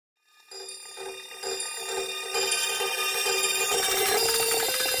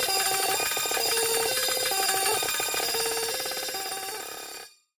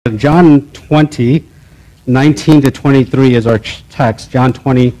John 20, 19 to 23 is our text. John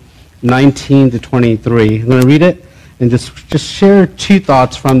 20, 19 to 23. I'm going to read it and just share two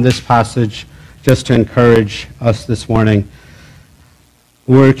thoughts from this passage just to encourage us this morning.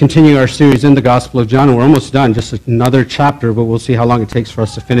 We're continuing our series in the Gospel of John, and we're almost done, just another chapter, but we'll see how long it takes for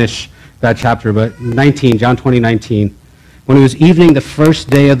us to finish that chapter. But John 20, 19. When it was evening, the first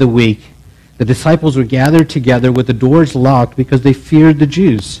day of the week, the disciples were gathered together with the doors locked because they feared the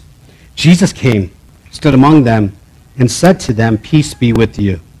Jews. Jesus came, stood among them, and said to them, "Peace be with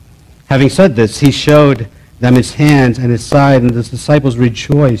you." Having said this, he showed them his hands and his side, and the disciples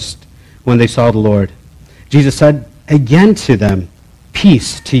rejoiced when they saw the Lord. Jesus said again to them,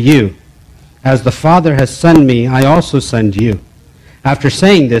 "Peace to you. As the Father has sent me, I also send you." After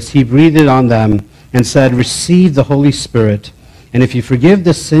saying this, he breathed on them and said, "Receive the Holy Spirit. And if you forgive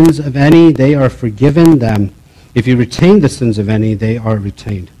the sins of any, they are forgiven them. If you retain the sins of any, they are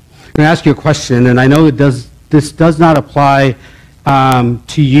retained." I'm going to ask you a question, and I know this does not apply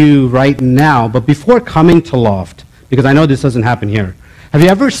to you right now, but before coming to Loft, because I know this doesn't happen here, have you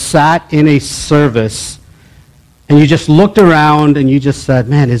ever sat in a service and you just looked around and you just said,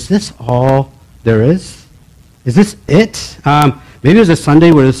 "Man, is this all there is? Is this it?" Maybe it was a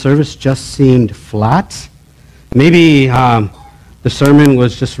Sunday where the service just seemed flat. Maybe the sermon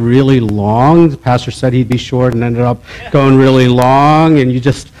was just really long. The pastor said he'd be short and ended up going really long, and you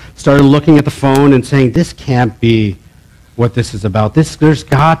just started looking at the phone and saying, "This can't be what this is about. There's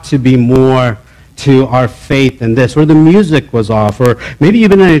got to be more to our faith than this." Or the music was off. Or maybe you've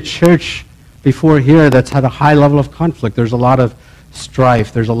been in a church before here that's had a high level of conflict. There's a lot of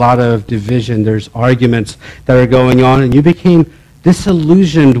strife. There's a lot of division. There's arguments that are going on, and you became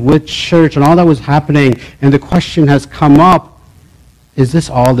disillusioned with church and all that was happening, and the question has come up, is this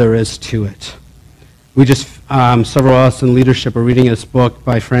all there is to it? We just, several of us in leadership are reading this book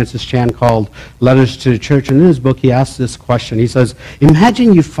by Francis Chan called Letters to the Church, and in his book he asks this question. He says,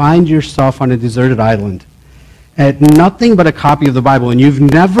 imagine you find yourself on a deserted island at nothing but a copy of the Bible, and you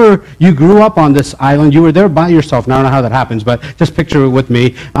grew up on this island, you were there by yourself. Now I don't know how that happens, but just picture it with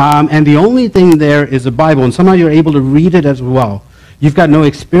me, and the only thing there is a Bible, and somehow you're able to read it as well. You've got no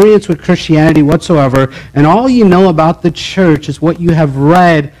experience with Christianity whatsoever, and all you know about the church is what you have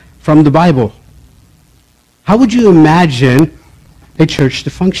read from the Bible. How would you imagine a church to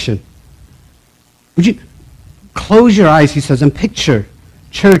function? Would you close your eyes, he says, and picture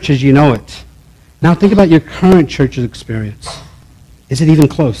church as you know it. Now think about your current church's experience. Is it even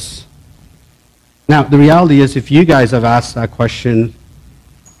close? Now, the reality is, if you guys have asked that question,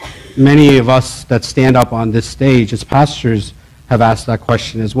 many of us that stand up on this stage as pastors have asked that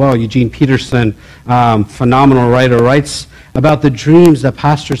question as well. Eugene Peterson, phenomenal writer, writes about the dreams that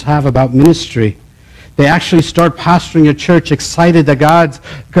pastors have about ministry. They actually start pastoring a church excited that God's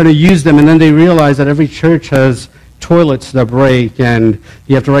going to use them, and then they realize that every church has toilets that break, and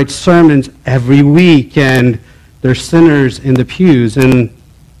you have to write sermons every week, and there's sinners in the pews. And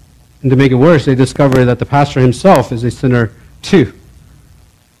to make it worse, they discover that the pastor himself is a sinner too.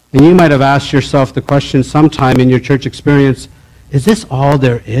 And you might have asked yourself the question sometime in your church experience, is this all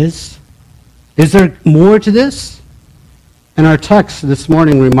there is? Is there more to this? And our text this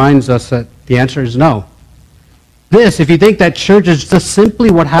morning reminds us that the answer is no. If you think that church is just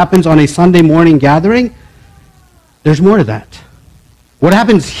simply what happens on a Sunday morning gathering, there's more to that. What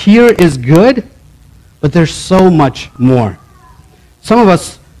happens here is good, but there's so much more. Some of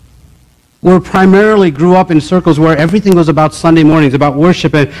us grew up in circles where everything was about Sunday mornings, about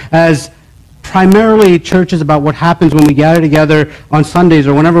worship, and as primarily church is about what happens when we gather together on Sundays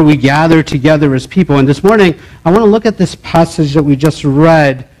or whenever we gather together as people. And this morning, I want to look at this passage that we just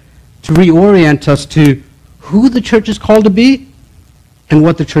read to reorient us to who the church is called to be and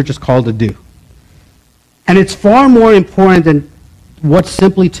what the church is called to do. And it's far more important than what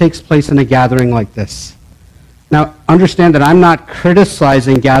simply takes place in a gathering like this. Now, understand that I'm not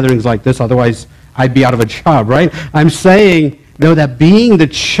criticizing gatherings like this, otherwise I'd be out of a job, right? I'm saying know that being the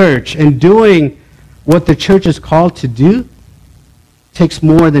church and doing what the church is called to do takes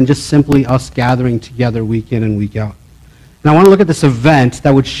more than just simply us gathering together week in and week out. And I want to look at this event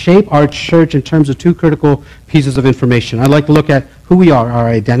that would shape our church in terms of two critical pieces of information. I'd like to look at who we are, our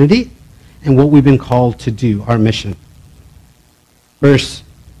identity, and what we've been called to do, our mission. Verse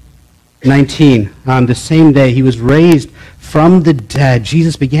 19, on the same day he was raised from the dead,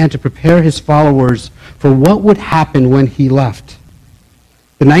 Jesus began to prepare his followers for what would happen when he left.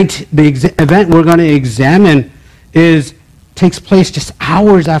 The event we're going to examine takes place just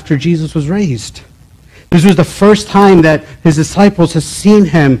hours after Jesus was raised. This was the first time that his disciples had seen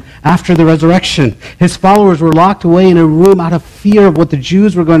him after the resurrection. His followers were locked away in a room out of fear of what the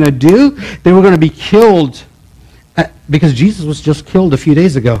Jews were going to do. They were going to be killed because Jesus was just killed a few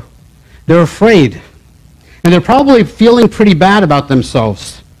days ago. They're afraid. And they're probably feeling pretty bad about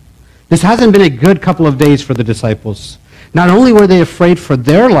themselves. This hasn't been a good couple of days for the disciples. Not only were they afraid for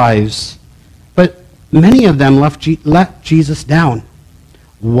their lives, but many of them let Jesus down.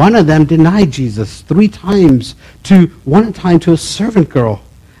 One of them denied Jesus 3 times, one time to a servant girl.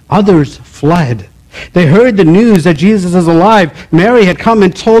 Others fled. They heard the news that Jesus is alive. Mary had come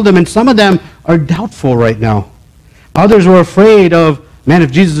and told them, and some of them are doubtful right now. Others were afraid of, man,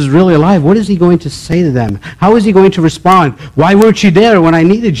 if Jesus is really alive, what is he going to say to them? How is he going to respond? Why weren't you there when I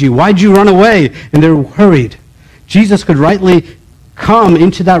needed you? Why'd you run away? And they're worried. Jesus could rightly come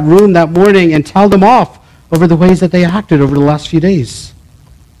into that room that morning and tell them off over the ways that they acted over the last few days.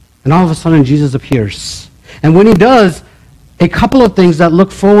 And all of a sudden, Jesus appears. And when he does, a couple of things that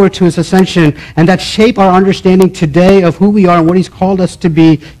look forward to his ascension and that shape our understanding today of who we are and what he's called us to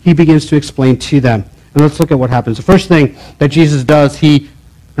be, he begins to explain to them. And let's look at what happens. The first thing that Jesus does,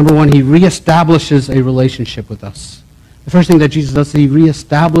 number one, he reestablishes a relationship with us. The first thing that Jesus does, he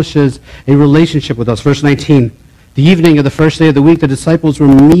reestablishes a relationship with us. Verse 19, the evening of the first day of the week, the disciples were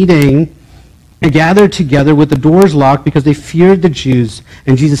meeting and gathered together with the doors locked because they feared the Jews.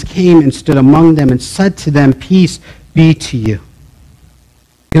 And Jesus came and stood among them and said to them, peace be to you.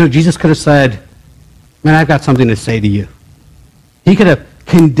 You know, Jesus could have said, man, I've got something to say to you. He could have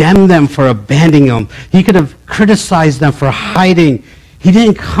condemned them for abandoning him. He could have criticized them for hiding. He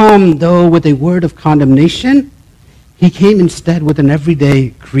didn't come, though, with a word of condemnation. He came instead with an everyday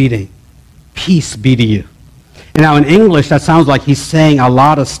greeting. Peace be to you. And now in English, that sounds like he's saying a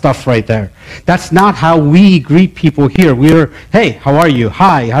lot of stuff right there. That's not how we greet people here. We're, hey, how are you?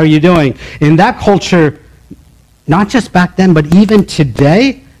 Hi, how are you doing? In that culture, not just back then, but even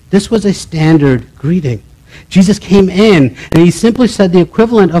today, this was a standard greeting. Jesus came in, and he simply said the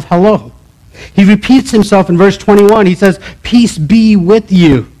equivalent of hello. He repeats himself in verse 21. He says, peace be with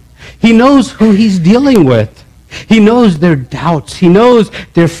you. He knows who he's dealing with. He knows their doubts. He knows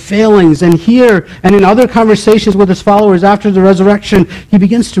their failings. And here and in other conversations with his followers after the resurrection, he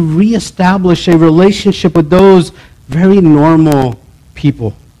begins to reestablish a relationship with those very normal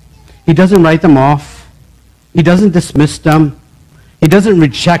people. He doesn't write them off. He doesn't dismiss them. He doesn't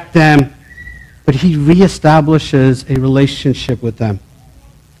reject them. But he reestablishes a relationship with them.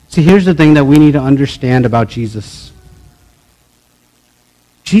 See, here's the thing that we need to understand about Jesus.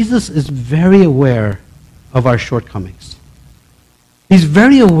 Jesus is very aware of our shortcomings. He's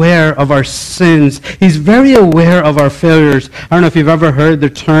very aware of our sins. He's very aware of our failures. I don't know if you've ever heard the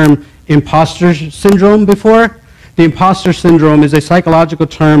term imposter syndrome before. The imposter syndrome is a psychological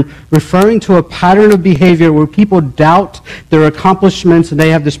term referring to a pattern of behavior where people doubt their accomplishments and they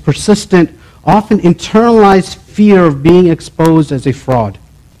have this persistent, often internalized fear of being exposed as a fraud.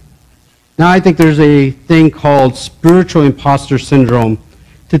 Now, I think there's a thing called spiritual imposter syndrome,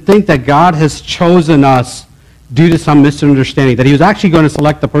 to think that God has chosen us due to some misunderstanding, that he was actually going to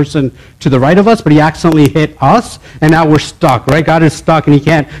select the person to the right of us, but he accidentally hit us, and now we're stuck, right? God is stuck, and he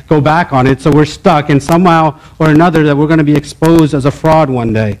can't go back on it, so we're stuck, and somehow or another that we're going to be exposed as a fraud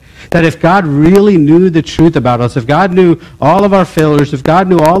one day. That if God really knew the truth about us, if God knew all of our failures, if God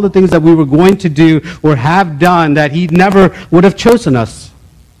knew all the things that we were going to do or have done, that he never would have chosen us.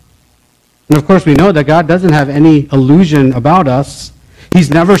 And of course, we know that God doesn't have any illusion about us. He's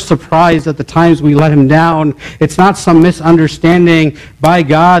never surprised at the times we let him down. It's not some misunderstanding by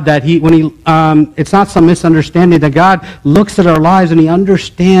God that it's not some misunderstanding that God looks at our lives and he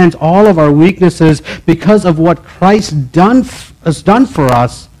understands all of our weaknesses because of what Christ has done for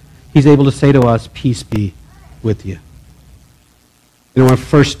us. He's able to say to us, peace be with you. You know, when I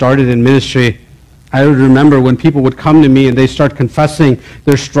first started in ministry, I would remember when people would come to me and they start confessing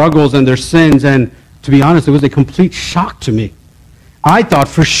their struggles and their sins, and to be honest, it was a complete shock to me. I thought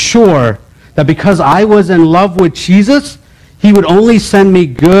for sure that because I was in love with Jesus, he would only send me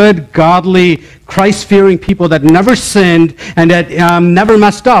good, godly, Christ-fearing people that never sinned and that never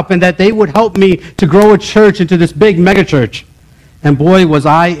messed up, and that they would help me to grow a church into this big megachurch. And boy, was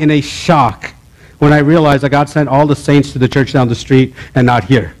I in a shock when I realized that God sent all the saints to the church down the street and not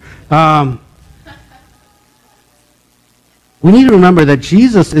here. We need to remember that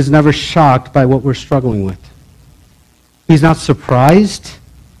Jesus is never shocked by what we're struggling with. He's not surprised.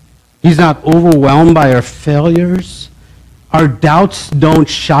 He's not overwhelmed by our failures. Our doubts don't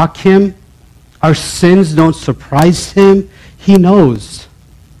shock him. Our sins don't surprise him. He knows.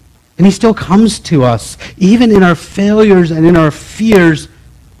 And he still comes to us. Even in our failures and in our fears,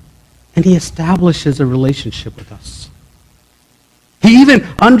 and he establishes a relationship with us. He even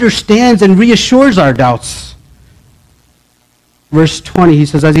understands and reassures our doubts. Verse 20, he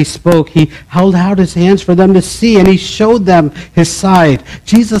says, as he spoke, he held out his hands for them to see, and he showed them his side.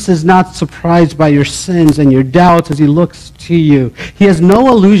 Jesus is not surprised by your sins and your doubts as he looks to you. He has no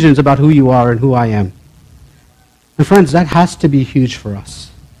illusions about who you are and who I am. And friends, that has to be huge for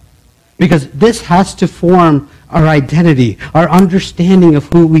us, because this has to form our identity, our understanding of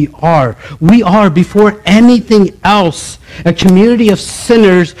who we are. We are, before anything else, a community of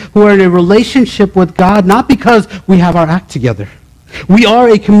sinners who are in a relationship with God, not because we have our act together. We are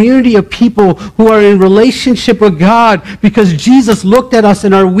a community of people who are in relationship with God because Jesus looked at us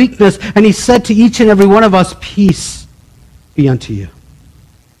in our weakness and he said to each and every one of us, peace be unto you.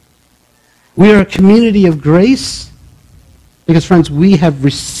 We are a community of grace because, friends, we have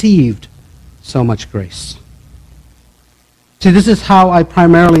received so much grace. See, this is how I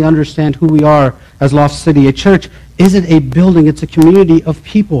primarily understand who we are as Loft City. A church isn't a building, it's a community of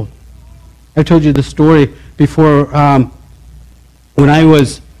people. I told you the story before when I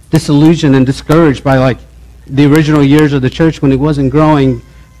was disillusioned and discouraged by the original years of the church when it wasn't growing.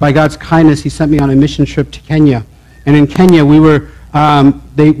 By God's kindness, he sent me on a mission trip to Kenya. And in Kenya,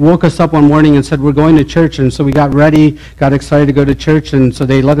 they woke us up one morning and said, we're going to church. And so we got ready, got excited to go to church. And so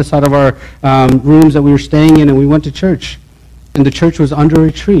they let us out of our rooms that we were staying in, and we went to church. And the church was under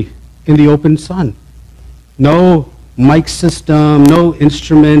a tree in the open sun. No mic system, no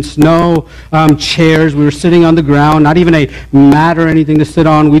instruments, no chairs. We were sitting on the ground, not even a mat or anything to sit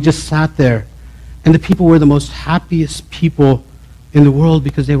on. We just sat there. And the people were the most happiest people in the world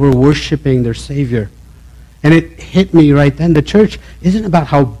because they were worshiping their Savior. And it hit me right then. The church isn't about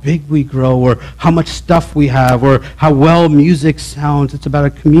how big we grow or how much stuff we have or how well music sounds. It's about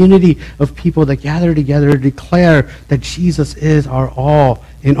a community of people that gather together to declare that Jesus is our all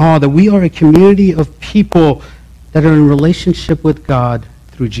in all, that we are a community of people that are in relationship with God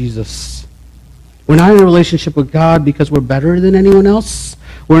through Jesus. We're not in a relationship with God because we're better than anyone else.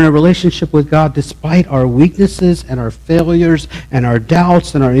 We're in a relationship with God despite our weaknesses and our failures and our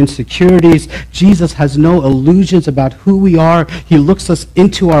doubts and our insecurities. Jesus has no illusions about who we are. He looks us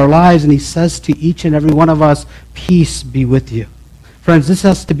into our lives and he says to each and every one of us, peace be with you. Friends, this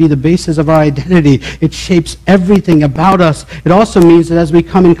has to be the basis of our identity. It shapes everything about us. It also means that as we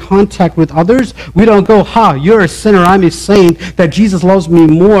come in contact with others, we don't go, you're a sinner, I'm a saint, that Jesus loves me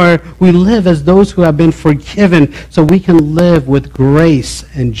more. We live as those who have been forgiven so we can live with grace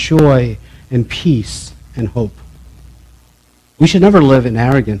and joy and peace and hope. We should never live in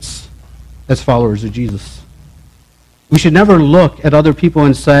arrogance as followers of Jesus. We should never look at other people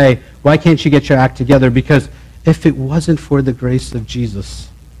and say, why can't you get your act together? Because if it wasn't for the grace of Jesus,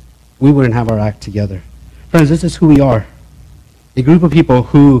 we wouldn't have our act together. Friends, this is who we are. A group of people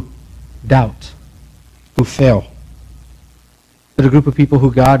who doubt, who fail. But a group of people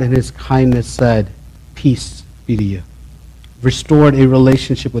who God in his kindness said, peace be to you. Restored a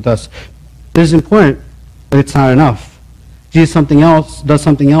relationship with us. This is important, but it's not enough. Jesus does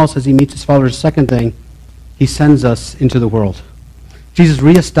something else as he meets his followers. Second thing, he sends us into the world. Jesus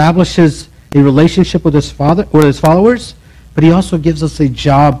reestablishes a relationship with his followers, but he also gives us a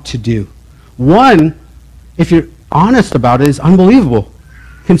job to do. One, if you're honest about it, is unbelievable.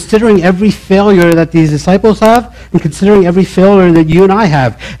 Considering every failure that these disciples have, and considering every failure that you and I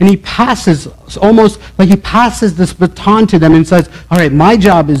have. And he passes, almost like he passes this baton to them and says, all right, my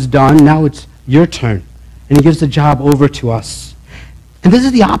job is done, now it's your turn. And he gives the job over to us. And this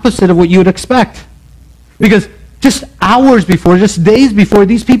is the opposite of what you would expect. Because just hours before, just days before,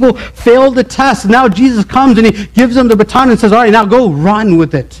 these people failed the test. Now Jesus comes and he gives them the baton and says, all right, now go run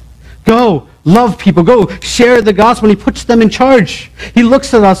with it. Go love people. Go share the gospel. And he puts them in charge. He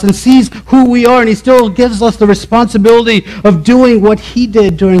looks at us and sees who we are, and he still gives us the responsibility of doing what he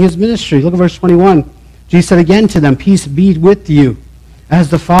did during his ministry. Look at verse 21. Jesus said again to them, peace be with you. As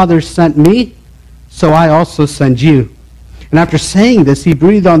the Father sent me, so I also send you. And after saying this, he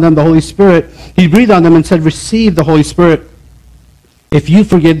breathed on them the Holy Spirit. He breathed on them and said, receive the Holy Spirit. If you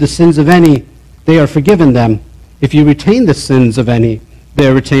forgive the sins of any, they are forgiven them. If you retain the sins of any, they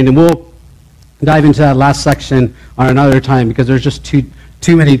are retained. And we'll dive into that last section on another time because there's just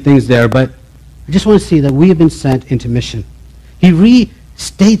too many things there. But I just want to see that we have been sent into mission. He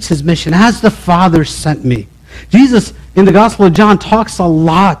restates his mission. As the Father sent me. Jesus, in the Gospel of John, talks a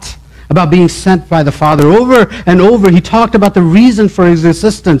lot about being sent by the Father. Over and over, he talked about the reason for his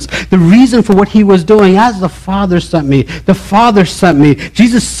existence, the reason for what he was doing. As the Father sent me, the Father sent me.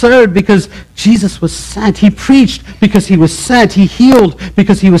 Jesus served because Jesus was sent. He preached because he was sent. He healed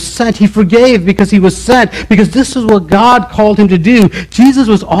because he was sent. He forgave because he was sent, because this is what God called him to do. Jesus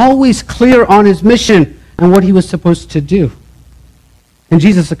was always clear on his mission and what he was supposed to do. And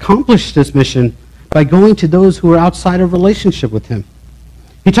Jesus accomplished this mission by going to those who were outside of relationship with him.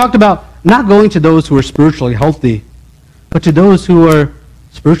 He talked about not going to those who are spiritually healthy, but to those who are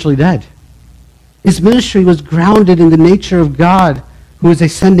spiritually dead. His ministry was grounded in the nature of God, who is a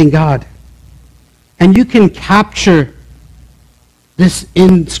sending God. And you can capture this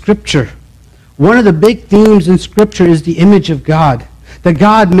in Scripture. One of the big themes in Scripture is the image of God. That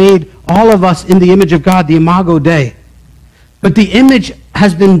God made all of us in the image of God, the Imago Dei. But the image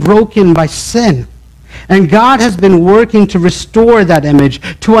has been broken by sin. And God has been working to restore that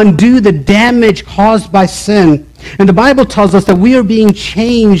image, to undo the damage caused by sin. And the Bible tells us that we are being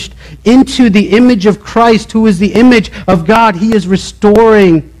changed into the image of Christ, who is the image of God. He is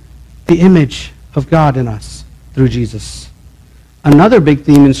restoring the image of God in us through Jesus. Another big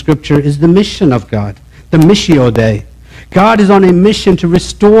theme in Scripture is the mission of God, the Missio Dei. God is on a mission to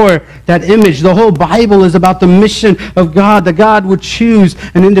restore that image. The whole Bible is about the mission of God, that God would choose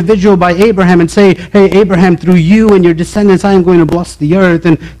an individual by Abraham and say, hey, Abraham, through you and your descendants, I am going to bless the earth.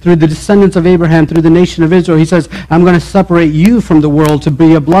 And through the descendants of Abraham, through the nation of Israel, he says, I'm going to separate you from the world to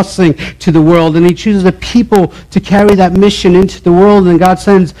be a blessing to the world. And he chooses a people to carry that mission into the world. And God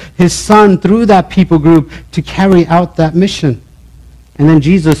sends his Son through that people group to carry out that mission. And then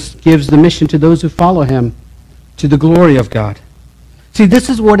Jesus gives the mission to those who follow him, to the glory of God. See, this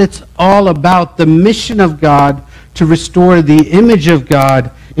is what it's all about, the mission of God to restore the image of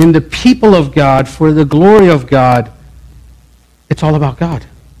God in the people of God for the glory of God. It's all about God.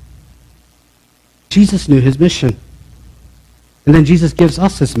 Jesus knew his mission. And then Jesus gives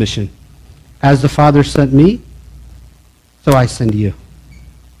us his mission. As the Father sent me, so I send you.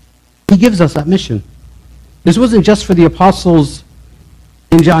 He gives us that mission. This wasn't just for the apostles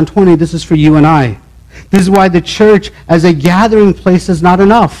in John 20. This is for you and I. This is why the church as a gathering place is not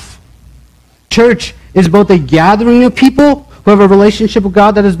enough. Church is both a gathering of people who have a relationship with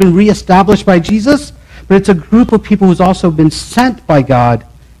God that has been reestablished by Jesus, but it's a group of people who's also been sent by God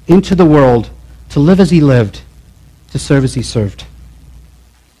into the world to live as he lived, to serve as he served.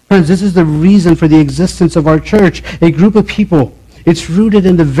 Friends, this is the reason for the existence of our church, a group of people. It's rooted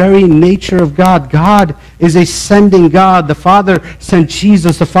in the very nature of God. God is a sending God. The Father sent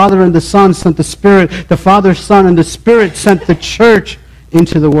Jesus. The Father and the Son sent the Spirit. The Father, Son, and the Spirit sent the church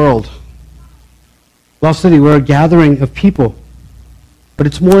into the world. Love City, we're a gathering of people. But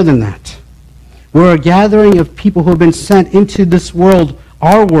it's more than that. We're a gathering of people who have been sent into this world,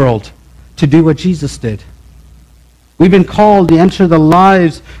 our world, to do what Jesus did. We've been called to enter the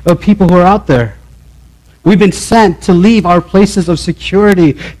lives of people who are out there. We've been sent to leave our places of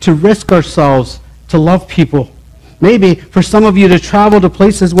security, to risk ourselves, to love people. Maybe for some of you to travel to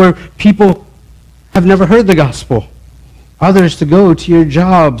places where people have never heard the gospel. Others to go to your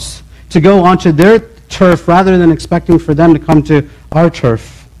jobs, to go onto their turf rather than expecting for them to come to our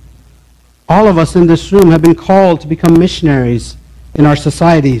turf. All of us in this room have been called to become missionaries in our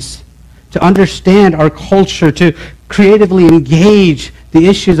societies, to understand our culture, to creatively engage the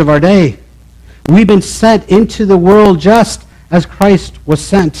issues of our day. We've been sent into the world just as Christ was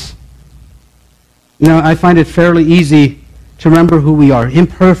sent. You know, I find it fairly easy to remember who we are,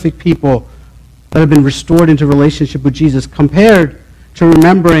 imperfect people that have been restored into relationship with Jesus, compared to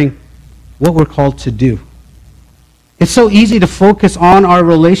remembering what we're called to do. It's so easy to focus on our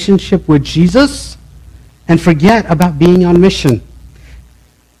relationship with Jesus and forget about being on mission.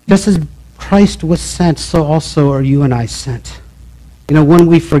 Just as Christ was sent, so also are you and I sent. You know, when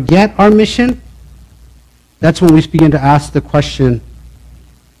we forget our mission, that's when we begin to ask the question,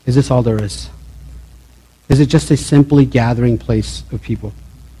 is this all there is? Is it just a simply gathering place of people?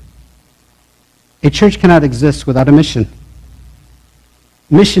 A church cannot exist without a mission.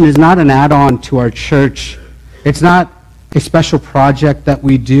 Mission is not an add-on to our church. It's not a special project that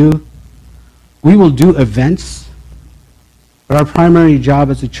we do. We will do events, but our primary job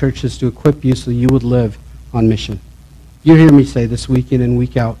as a church is to equip you so you would live on mission. You hear me say this week in and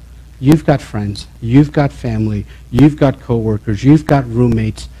week out, you've got friends, you've got family, you've got coworkers, you've got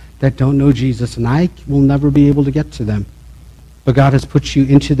roommates that don't know Jesus, and I will never be able to get to them. But God has put you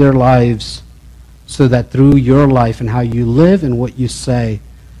into their lives so that through your life and how you live and what you say,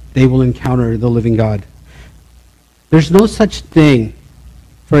 they will encounter the living God. There's no such thing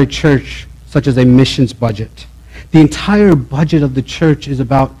for a church such as a missions budget. The entire budget of the church is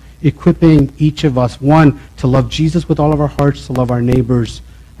about equipping each of us, one, to love Jesus with all of our hearts, to love our neighbors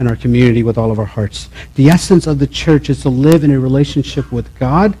and our community with all of our hearts. The essence of the church is to live in a relationship with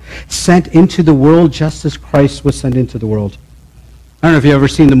God, sent into the world just as Christ was sent into the world. I don't know if you've ever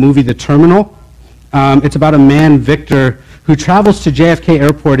seen the movie The Terminal. It's about a man, Victor, who travels to JFK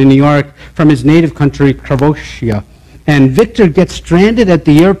Airport in New York from his native country, Croatia. And Victor gets stranded at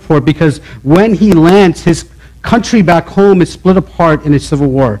the airport because when he lands, his country back home is split apart in a civil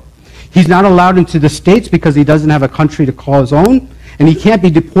war. He's not allowed into the States because he doesn't have a country to call his own, and he can't be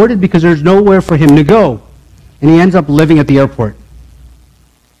deported because there's nowhere for him to go. And he ends up living at the airport.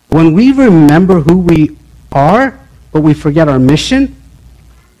 When we remember who we are, but we forget our mission,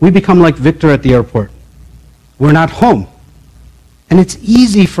 we become like Victor at the airport. We're not home. And it's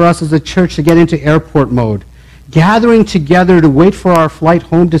easy for us as a church to get into airport mode, gathering together to wait for our flight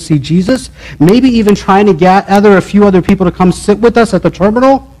home to see Jesus, maybe even trying to gather a few other people to come sit with us at the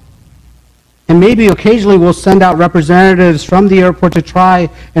terminal. And maybe occasionally we'll send out representatives from the airport to try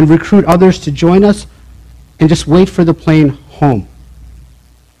and recruit others to join us and just wait for the plane home.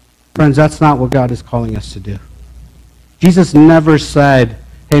 Friends, that's not what God is calling us to do. Jesus never said,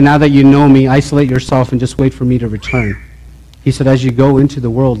 hey, now that you know me, isolate yourself and just wait for me to return. He said, as you go into the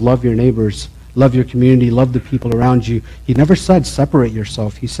world, love your neighbors, love your community, love the people around you. He never said separate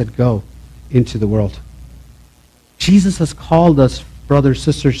yourself. He said go into the world. Jesus has called us, brothers,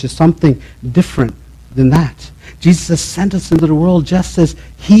 sisters, to something different than that. Jesus has sent us into the world just as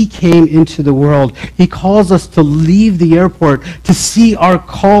he came into the world. He calls us to leave the airport, to see our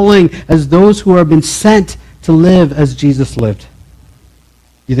calling as those who have been sent to live as Jesus lived.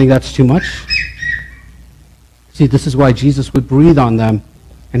 You think that's too much? See, this is why Jesus would breathe on them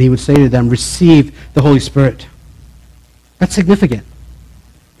and he would say to them, receive the Holy Spirit. That's significant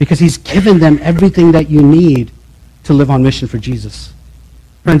because he's given them everything that you need to live on mission for Jesus.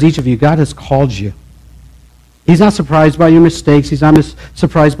 Friends, each of you, God has called you. He's not surprised by your mistakes. He's not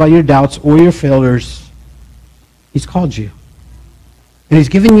surprised by your doubts or your failures. He's called you. And he's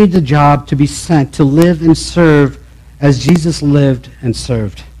given you the job to be sent to live and serve as Jesus lived and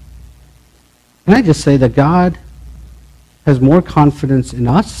served. Can I just say that God has more confidence in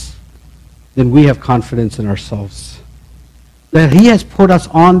us than we have confidence in ourselves? That he has put us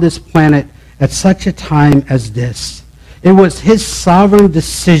on this planet at such a time as this. It was his sovereign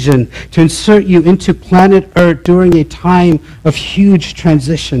decision to insert you into planet Earth during a time of huge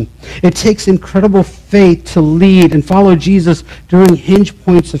transition. It takes incredible faith to lead and follow Jesus during hinge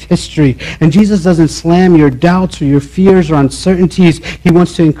points of history. And Jesus doesn't slam your doubts or your fears or uncertainties. He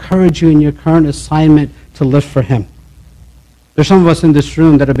wants to encourage you in your current assignment to live for him. There's some of us in this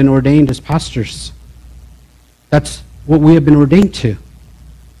room that have been ordained as pastors. That's what we have been ordained to.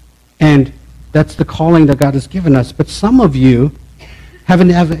 And that's the calling that God has given us. But some of you have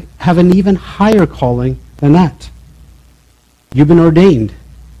an even higher calling than that. You've been ordained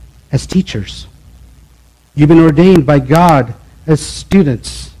as teachers. You've been ordained by God as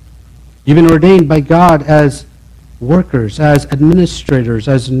students. You've been ordained by God as workers, as administrators,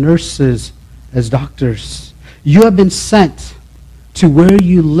 as nurses, as doctors. You have been sent to where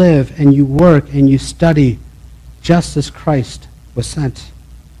you live and you work and you study just as Christ was sent.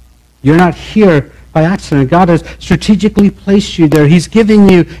 You're not here by accident. God has strategically placed you there. He's giving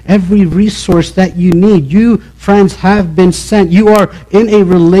you every resource that you need. You, friends, have been sent. You are in a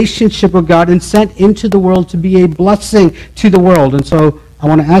relationship with God and sent into the world to be a blessing to the world. And so I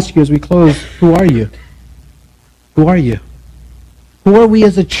want to ask you as we close, who are you? Who are you? Who are we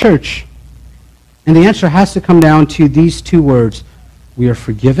as a church? And the answer has to come down to these two words. We are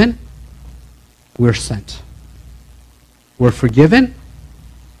forgiven. We're sent. We're forgiven.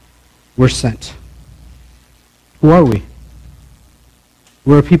 We're sent. Who are we?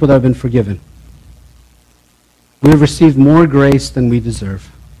 We're a people that have been forgiven. We have received more grace than we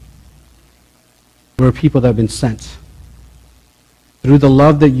deserve. We're a people that have been sent. Through the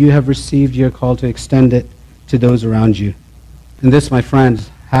love that you have received, you're called to extend it to those around you. And this, my friends,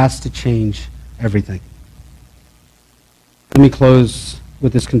 has to change everything. Let me close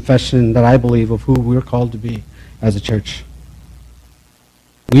with this confession that I believe of who we're called to be as a church.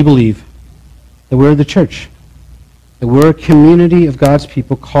 We believe that we're the church, that we're a community of God's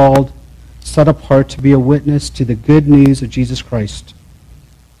people called, set apart to be a witness to the good news of Jesus Christ.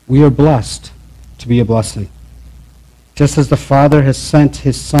 We are blessed to be a blessing. Just as the Father has sent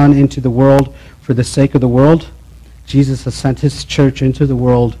his Son into the world for the sake of the world, Jesus has sent his church into the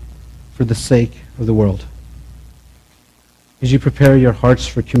world for the sake of the world. As you prepare your hearts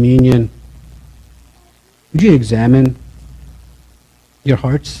for communion, would you examine your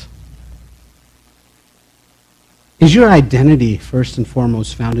hearts? Is your identity first and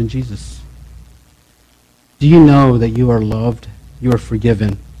foremost found in Jesus? Do you know that you are loved, you are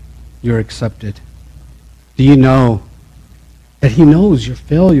forgiven, you are accepted? Do you know that he knows your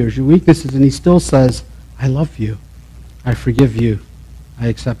failures, your weaknesses, and he still says, I love you, I forgive you, I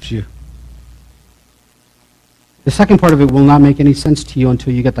accept you? The second part of it will not make any sense to you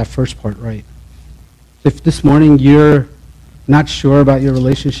until you get that first part right. If this morning you're not sure about your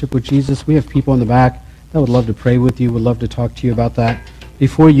relationship with Jesus, we have people in the back that would love to pray with you, would love to talk to you about that.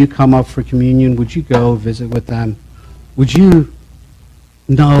 Before you come up for communion, would you go visit with them? Would you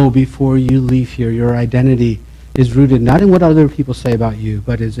know before you leave here your identity is rooted not in what other people say about you,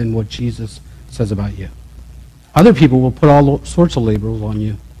 but is in what Jesus says about you? Other people will put all sorts of labels on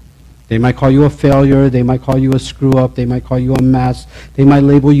you. They might call you a failure. They might call you a screw-up. They might call you a mess. They might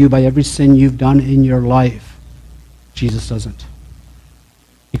label you by every sin you've done in your life. Jesus doesn't.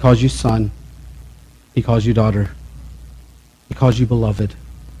 He calls you son. He calls you daughter. He calls you beloved.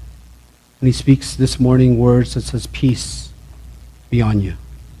 And he speaks this morning words that says, peace be on you.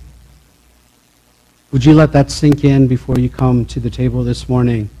 Would you let that sink in before you come to the table this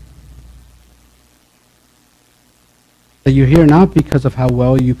morning? That you're here not because of how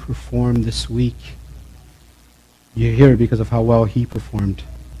well you performed this week. You're here because of how well he performed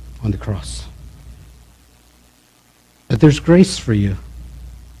on the cross. That there's grace for you.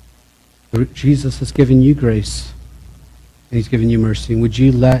 Jesus has given you grace, and he's given you mercy. And would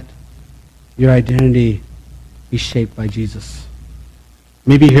you let your identity be shaped by Jesus?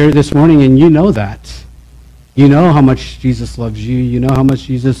 Maybe you're here this morning and you know that. You know how much Jesus loves you. You know how much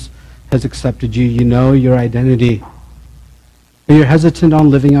Jesus has accepted you. You know your identity. But you're hesitant on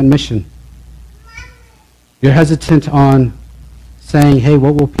living on mission. You're hesitant on saying, hey,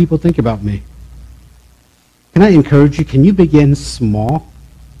 what will people think about me? Can I encourage you? Can you begin small?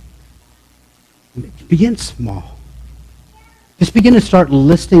 Begin small. Just begin to start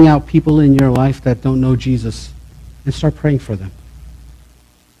listing out people in your life that don't know Jesus and start praying for them.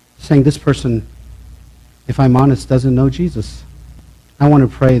 Saying, this person, if I'm honest, doesn't know Jesus. I want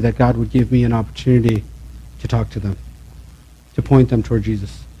to pray that God would give me an opportunity to talk to them, to point them toward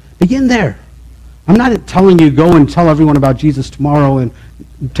Jesus. Begin there. I'm not telling you go and tell everyone about Jesus tomorrow and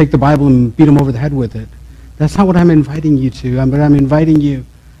take the Bible and beat them over the head with it. That's not what I'm inviting you to. But I'm inviting you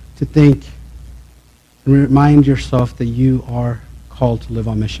to think and remind yourself that you are called to live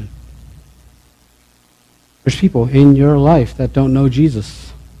on mission. There's people in your life that don't know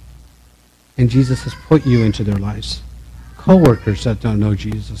Jesus, and Jesus has put you into their lives. Co-workers that don't know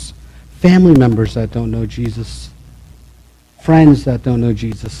Jesus. Family members that don't know Jesus. Friends that don't know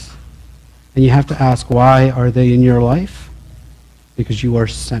Jesus. And you have to ask, why are they in your life? Because you are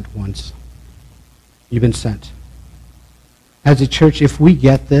sent ones. You've been sent. As a church, if we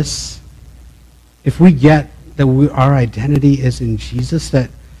get this, if we get that our identity is in Jesus, that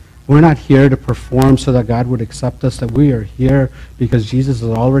we're not here to perform so that God would accept us, that we are here because Jesus has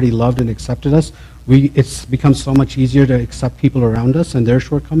already loved and accepted us, it's become so much easier to accept people around us and their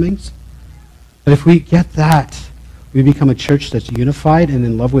shortcomings. But if we get that, we become a church that's unified and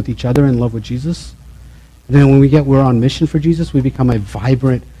in love with each other and in love with Jesus. And then when we're on mission for Jesus, we become a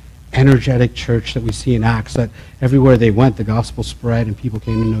vibrant, energetic church that we see in Acts, that everywhere they went, the gospel spread and people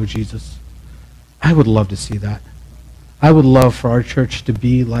came to know Jesus. I would love to see that. I would love for our church to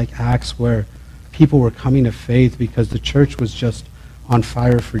be like Acts, where people were coming to faith because the church was just on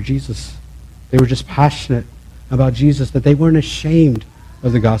fire for Jesus. They were just passionate about Jesus, that they weren't ashamed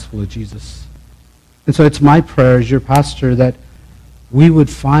of the gospel of Jesus. And so it's my prayer as your pastor that we would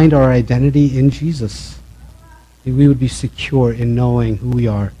find our identity in Jesus. That we would be secure in knowing who we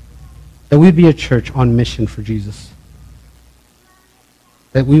are. That we'd be a church on mission for Jesus.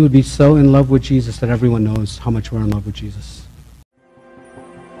 That we would be so in love with Jesus that everyone knows how much we're in love with Jesus.